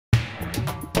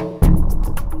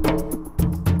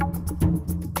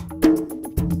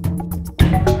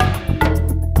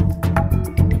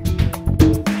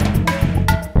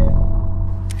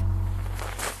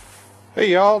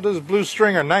Hey y'all, this is Blue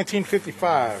Stringer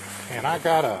 1955, and I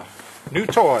got a new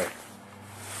toy.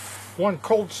 One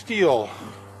cold steel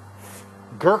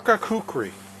Gurkha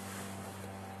Kukri.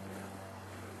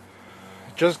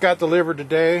 Just got delivered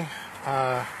today.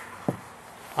 I'm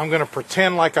going to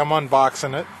pretend like I'm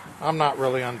unboxing it. I'm not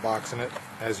really unboxing it,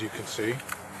 as you can see,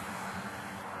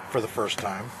 for the first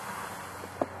time.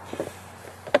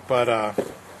 But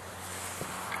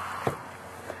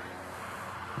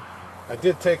I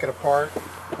did take it apart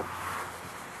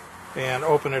and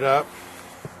open it up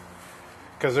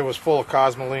because it was full of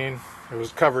cosmoline. It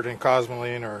was covered in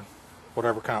cosmoline or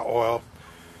whatever kind of oil,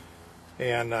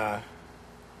 and I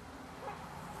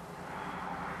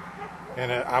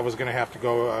was going to have to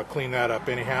go clean that up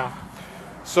anyhow.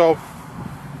 So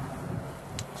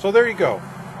there you go.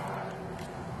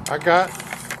 I got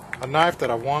a knife that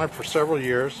I wanted for several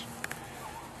years.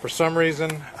 For some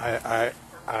reason, I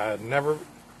never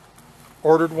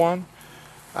ordered one.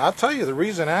 I'll tell you the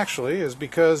reason actually is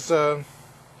because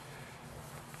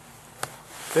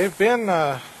they've been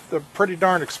they're pretty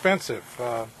darn expensive.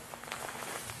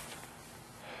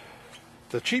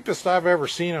 The cheapest I've ever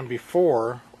seen them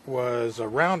before was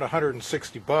around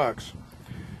 160 bucks,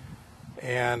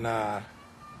 and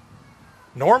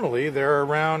normally they're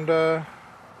around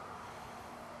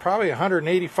probably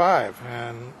 185,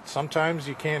 and sometimes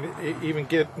you can't even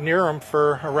get near them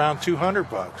for around 200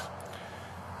 bucks.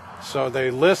 So they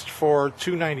list for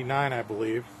 $2.99, I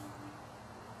believe,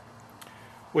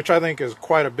 which I think is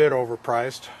quite a bit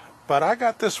overpriced. But I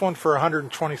got this one for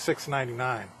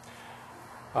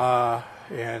 $126.99,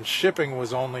 and shipping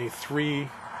was only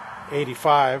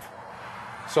 $3.85.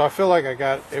 So I feel like I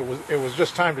got it was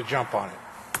just time to jump on it.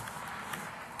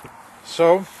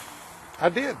 So I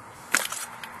did.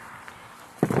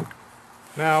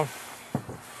 Now,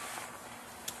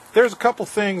 there's a couple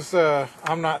things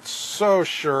I'm not so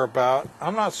sure about.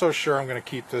 I'm not so sure I'm going to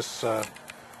keep this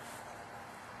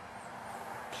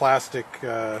plastic.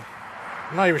 I'm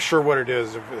not even sure what it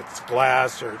is, if it's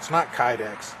glass or it's not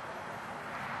Kydex.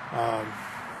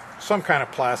 Some kind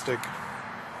of plastic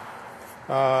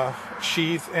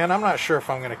sheath, and I'm not sure if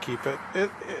I'm going to keep it.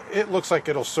 It looks like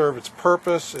it'll serve its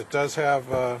purpose. It does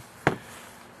have a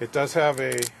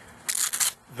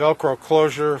Velcro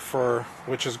closure,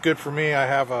 which is good for me. I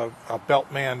have a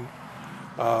Beltman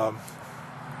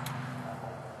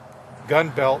gun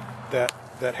belt that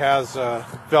has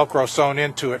Velcro sewn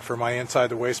into it for my inside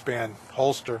the waistband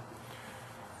holster,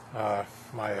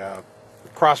 my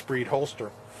crossbreed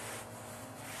holster.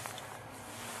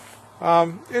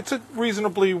 It's a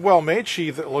reasonably well-made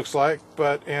sheath, it looks like,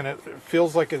 and it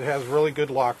feels like it has really good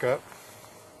lockup.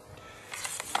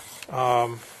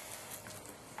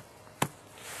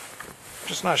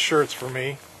 Just not sure it's for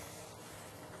me,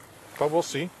 but we'll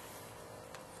see.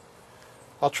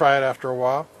 I'll try it after a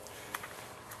while.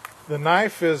 The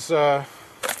knife is, if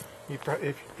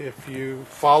you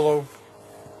follow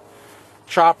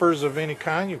choppers of any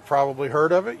kind, you've probably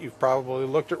heard of it. You've probably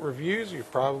looked at reviews. You've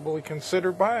probably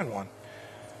considered buying one.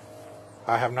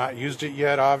 I have not used it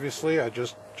yet. Obviously, I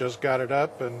just got it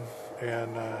up and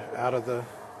out of the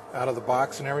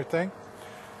box and everything.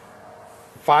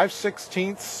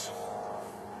 5/16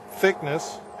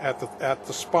 thickness at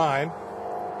the spine.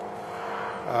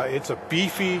 It's a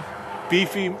beefy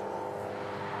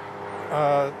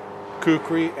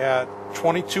kukri at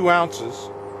 22 ounces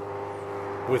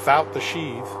without the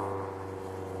sheath.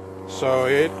 So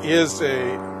it is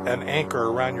an anchor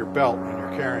around your belt when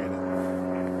you're carrying it.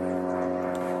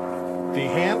 The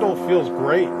handle feels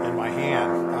great in my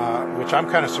hand, which I'm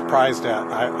kind of surprised at.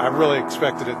 I really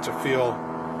expected it to feel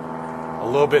a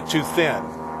little bit too thin.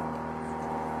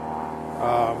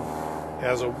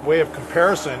 As a way of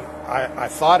comparison, I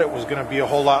thought it was going to be a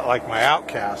whole lot like my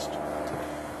Outcast.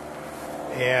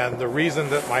 And the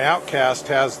reason that my Outcast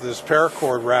has this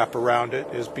paracord wrap around it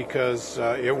is because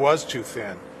it was too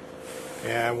thin.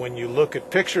 And when you look at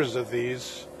pictures of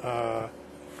these,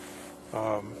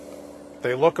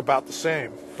 they look about the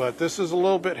same. But this is a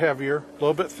little bit heavier, a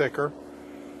little bit thicker.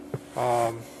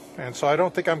 And so I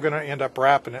don't think I'm going to end up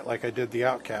wrapping it like I did the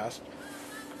Outcast.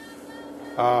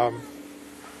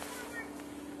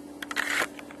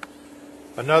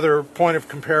 Another point of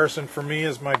comparison for me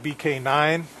is my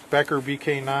BK9, Becker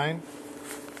BK9.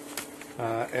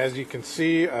 As you can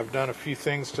see, I've done a few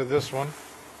things to this one.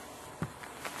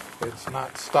 It's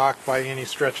not stock by any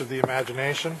stretch of the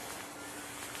imagination.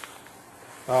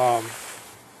 I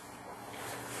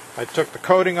took the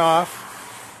coating off.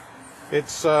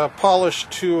 It's polished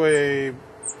to a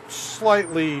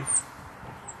slightly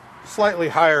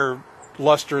higher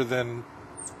luster than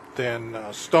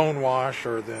stonewash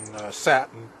or than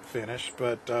satin finish,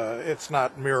 but it's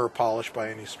not mirror polish by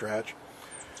any stretch.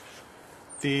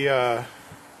 The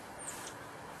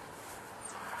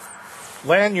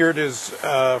lanyard is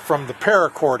from the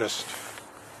paracordist,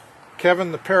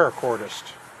 Kevin the paracordist.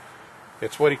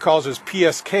 It's what he calls his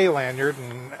PSK lanyard,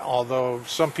 and although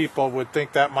some people would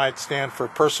think that might stand for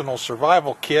personal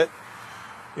survival kit,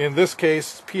 in this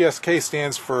case PSK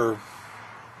stands for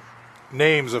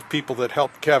names of people that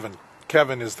helped Kevin.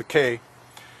 Kevin is the K,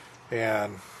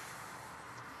 and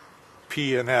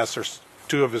P and S are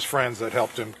two of his friends that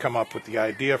helped him come up with the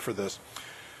idea for this.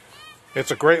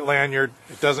 It's a great lanyard.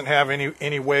 It doesn't have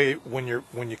any way when you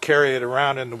carry it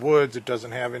around in the woods. It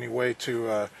doesn't have any way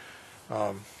to.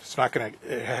 It's not going to.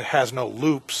 It has no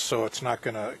loops, so it's not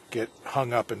going to get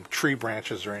hung up in tree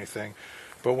branches or anything.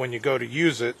 But when you go to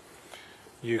use it,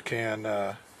 you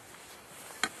can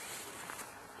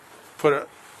put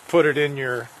it in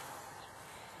your.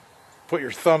 Put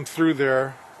your thumb through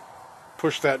there,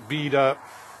 push that bead up,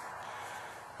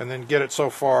 and then get it so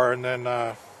far, and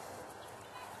then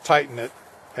tighten it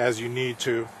as you need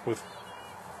to with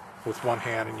one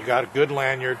hand, and you got a good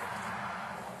lanyard.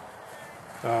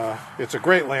 It's a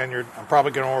great lanyard. I'm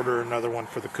probably going to order another one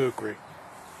for the Kukri.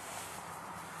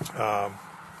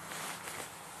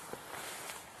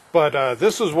 But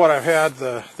this is what I've had,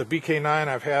 the BK9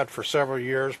 I've had for several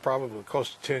years, probably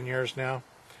close to 10 years now.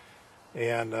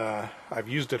 And I've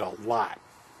used it a lot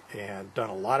and done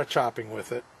a lot of chopping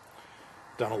with it,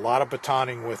 done a lot of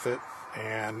batoning with it,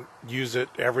 and use it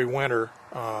every winter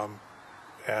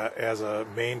as a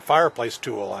main fireplace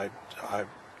tool. I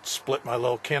split my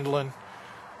little kindling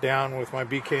down with my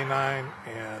BK9,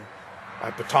 and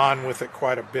I baton with it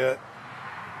quite a bit.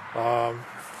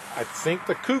 I think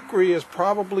the Kukri is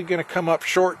probably going to come up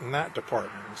short in that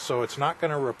department, so it's not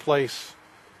going to replace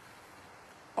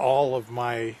all of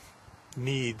my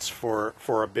needs for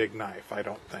a big knife. I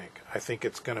don't think. I think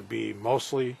it's going to be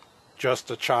mostly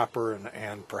just a chopper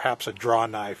and perhaps a draw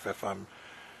knife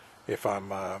if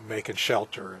I'm making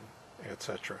shelter and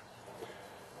etc.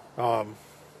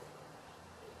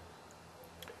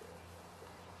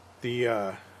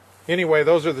 Anyway,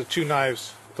 those are the two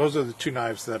knives. Those are the two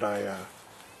knives that I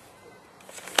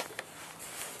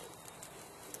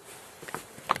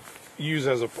use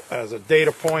as a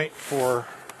data point for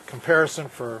comparison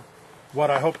for what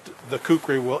I hope the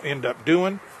Kukri will end up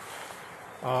doing.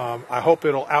 I hope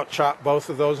it'll out-chop both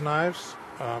of those knives.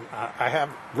 I have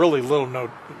really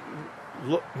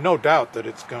no doubt that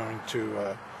it's going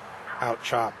to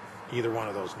out-chop either one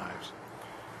of those knives.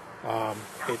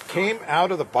 It came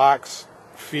out of the box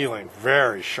feeling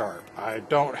very sharp. I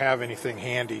don't have anything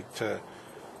handy to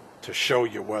show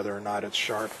you whether or not it's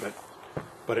sharp,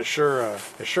 but it sure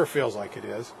feels like it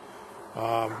is.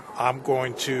 I'm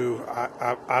going to.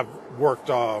 I've worked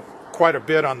quite a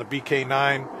bit on the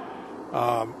BK9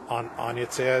 on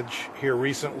its edge here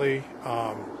recently.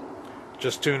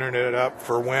 Just tuning it up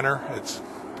for winter. It's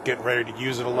getting ready to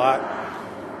use it a lot,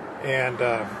 and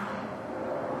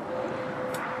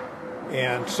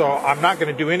so I'm not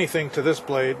going to do anything to this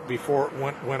blade before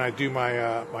when I do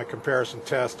my my comparison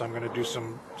test. I'm going to do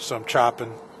some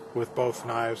chopping with both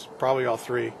knives, probably all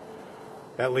three.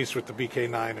 At least with the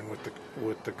BK9 and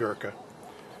with the Gurkha,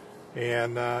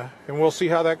 and we'll see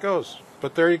how that goes.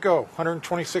 But there you go,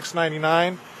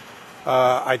 $126.99.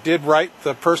 I did write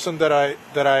the person that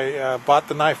I bought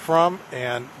the knife from,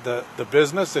 and the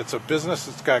business. It's a business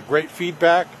that's got great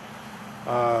feedback.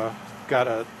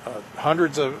 Got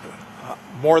hundreds of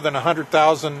more than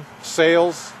 100,000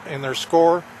 sales in their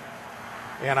score,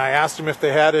 and I asked them if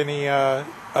they had any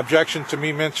objection to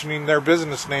me mentioning their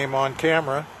business name on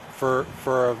camera for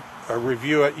a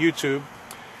review at YouTube,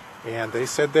 and they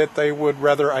said that they would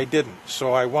rather I didn't,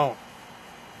 so I won't.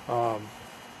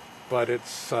 But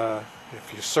it's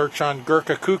if you search on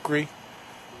Gurkha Kukri,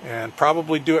 and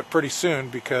probably do it pretty soon,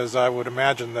 because I would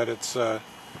imagine that it's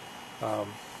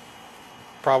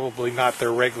probably not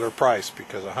their regular price,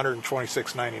 because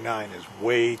 $126.99 is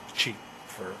way cheap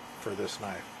for this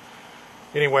knife.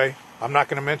 Anyway, I'm not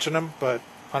going to mention them, but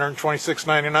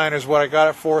 $126.99 is what I got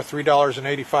it for.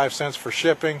 $3.85 for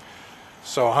shipping,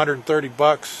 so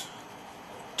 $130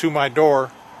 to my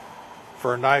door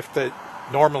for a knife that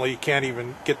normally you can't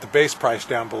even get the base price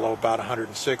down below about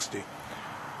 $160.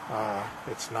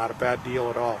 It's not a bad deal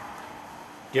at all.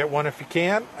 Get one if you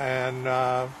can, and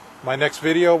my next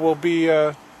video will be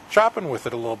chopping with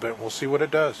it a little bit. We'll see what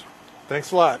it does.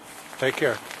 Thanks a lot. Take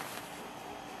care.